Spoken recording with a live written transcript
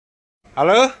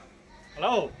Hello，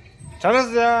 前段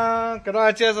时间给大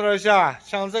家介绍了一下，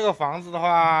像这个房子的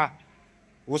话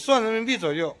，50万人民币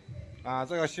左右啊，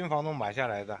这个新房东买下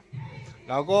来的。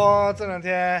老郭这2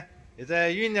天也在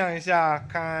酝酿一下，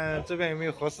看这边有没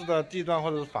有合适的地段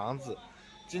或者是房子。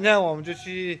今天我们就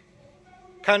去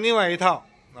看另外一套，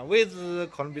位置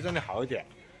可能比这里好一点，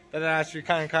带大家去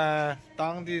看一看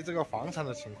当地这个房产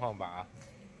的情况吧啊。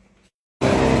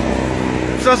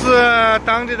这是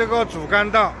当地这个主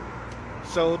干道，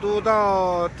首都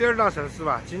到第2大城市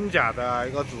吧，金甲的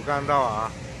一个主干道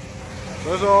啊，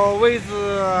所以说位置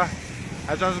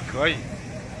还算是可以。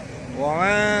我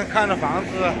们看着房子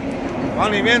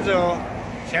往里面走，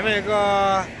前面有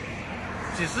个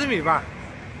几十米吧，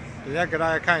等一下给大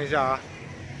家看一下啊。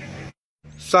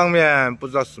上面不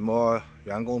知道什么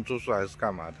员工住宿还是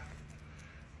干嘛的，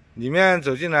里面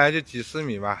走进来就几十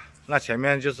米吧，那前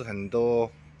面就是很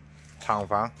多厂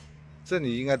房，这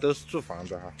里应该都是住房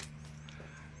的哈。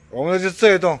我们就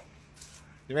这一栋，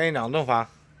里面有2栋房，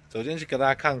走进去给大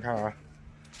家看看啊。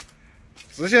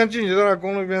直线距离到了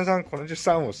公路边上，可能就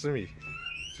30-50米，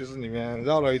就是里面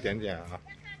绕了一点点啊。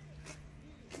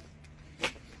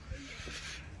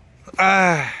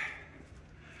哎，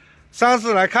上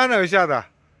次来看了一下的，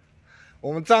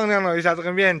我们丈量了一下这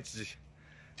个面积，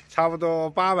差不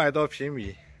多800多平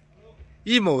米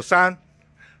，1亩3，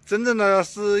真正的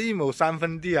是1亩3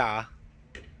分地啊。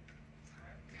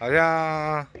好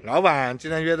像老板今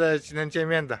天约的今天见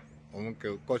面的，我们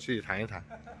过去谈一谈。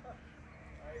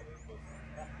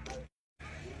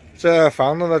这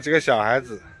房东的几个小孩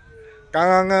子，刚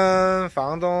刚跟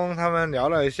房东他们聊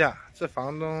了一下，这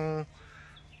房东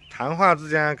谈话之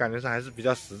间感觉上还是比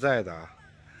较实在的啊。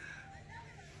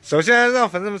首先让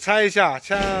粉丝们猜一下，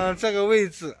像这个位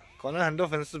置，可能很多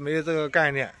粉丝没有这个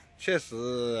概念，确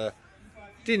实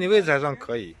地理位置还算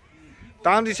可以。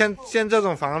当地建这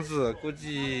种房子，估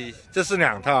计这是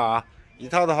2套啊，一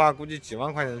套的话估计几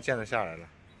万块钱建得下来了。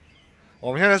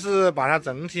我们现在是把它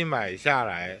整体买下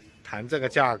来，谈这个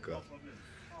价格，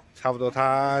差不多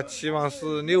他期望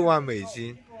是6万美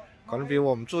金，可能比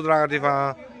我们住的那个地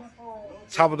方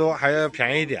差不多，还要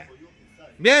便宜一点。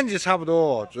面积差不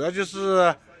多，主要就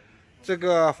是这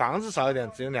个房子少一点，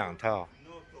只有2套。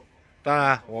当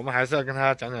然，我们还是要跟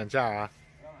他讲价啊。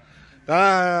当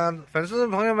然，粉丝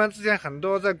朋友们之前很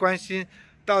多在关心，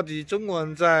到底中国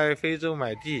人在非洲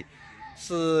买地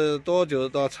是多久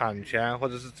的产权，或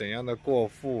者是怎样的过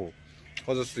户，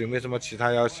或者是有没有什么其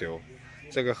他要求？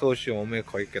这个后续我们也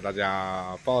可以给大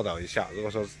家报道一下。如果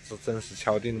说是真实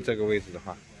敲定这个位置的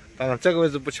话，当然这个位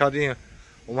置不敲定，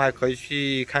我们还可以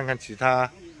去看看其他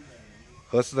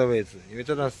合适的位置，因为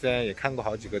这段时间也看过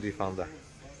好几个地方的。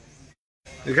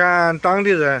你看当地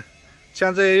人。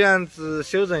像这些院子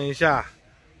修整一下，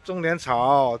种点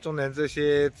草，种点这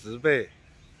些植被，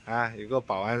啊，有个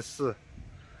保安室。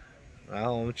然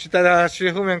后我们带大家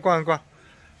去后面逛一逛。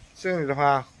这里的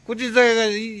话，估计这个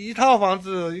一套房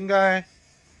子应该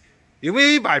有没有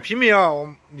100平米哦？我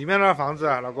们里面的房子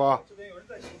啊，老郭。这边有人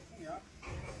在冲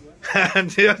凉。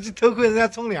你要去偷窥人家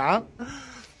冲凉？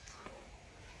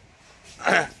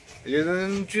有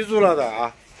人居住了的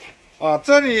啊。哦，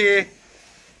这里。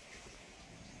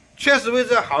确实位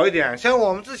置好一点，像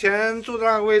我们之前住的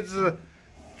那个位置，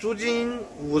租金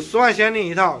50万先令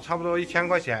一套，差不多1000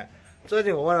块钱。这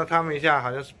里我问了他们一下，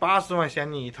好像是80万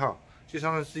先令一套，就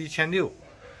相当于是1600。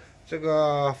这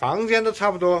个房间都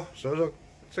差不多，所以说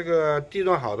这个地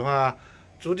段好的话，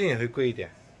租金也会贵一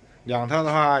点。2套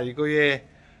的话，一个月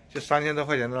就3000多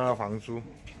块钱的那个房租。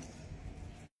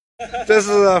这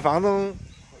是房东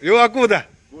You are good。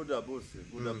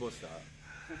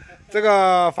这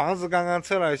个房子刚刚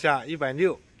测了一下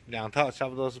，160，2套，差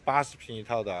不多是80平一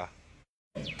套的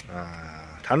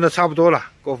啊。谈的差不多了，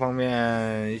各方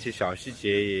面一些小细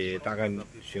节也大概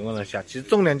询问了一下。其实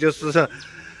重点就是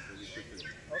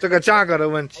这个价格的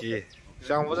问题，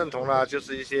相互认同了，就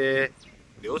是一些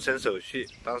流程手续，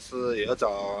但是也要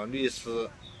找律师，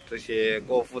这些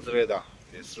过户之类的，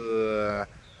也是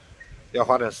要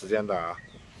花点时间的啊。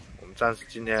我们暂时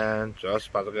今天主要是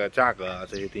把这个价格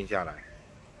这些定下来。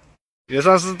也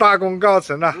算是大功告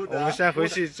成了，我们先回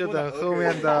去就等后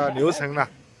面的流程了。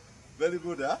Very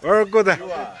good。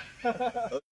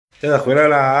现在回来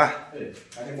了啊！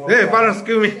哎，balance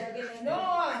give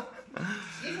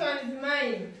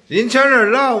me。In China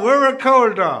now very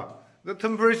cold, the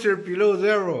temperature below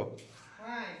 0。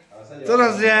这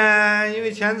段时间因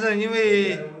为签证，因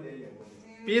为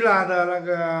比拉的那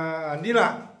个丽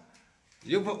拉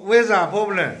有 visa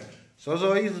problem， 所以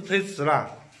说一直推迟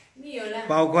了。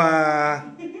包括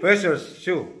Precious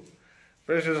秀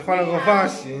 ，Precious 换了个发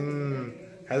型，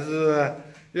还是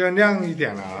要亮一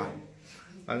点了啊。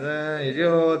反正也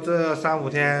就这3、5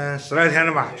天，10来天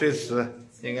了吧，最迟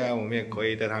应该我们也可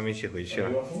以带他们一起回去了。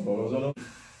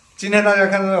今天大家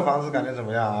看这个房子感觉怎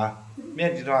么样啊？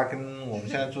面积的话跟我们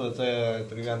现在住的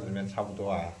这个院子里面差不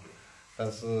多啊，但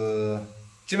是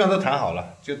基本上都谈好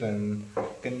了，就等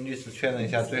跟律师确认一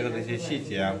下最后的一些细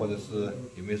节啊，或者是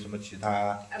有没有什么其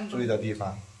他注意的地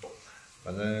方。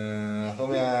反正后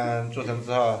面做成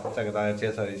之后再给大家介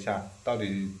绍一下，到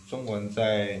底中国人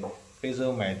在非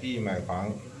洲买地买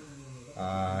房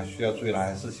需要注意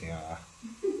哪些事情啊？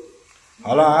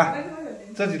好了啊，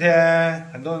这几天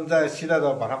很多人在期待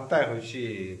着把他们带回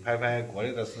去拍拍国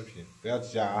内的视频，不要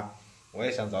急啊，我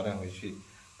也想早点回去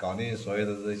搞定所有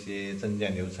的这些证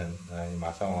件流程，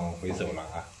马上往回走了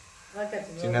啊。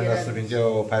今天的视频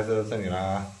就拍摄到这里了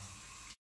啊。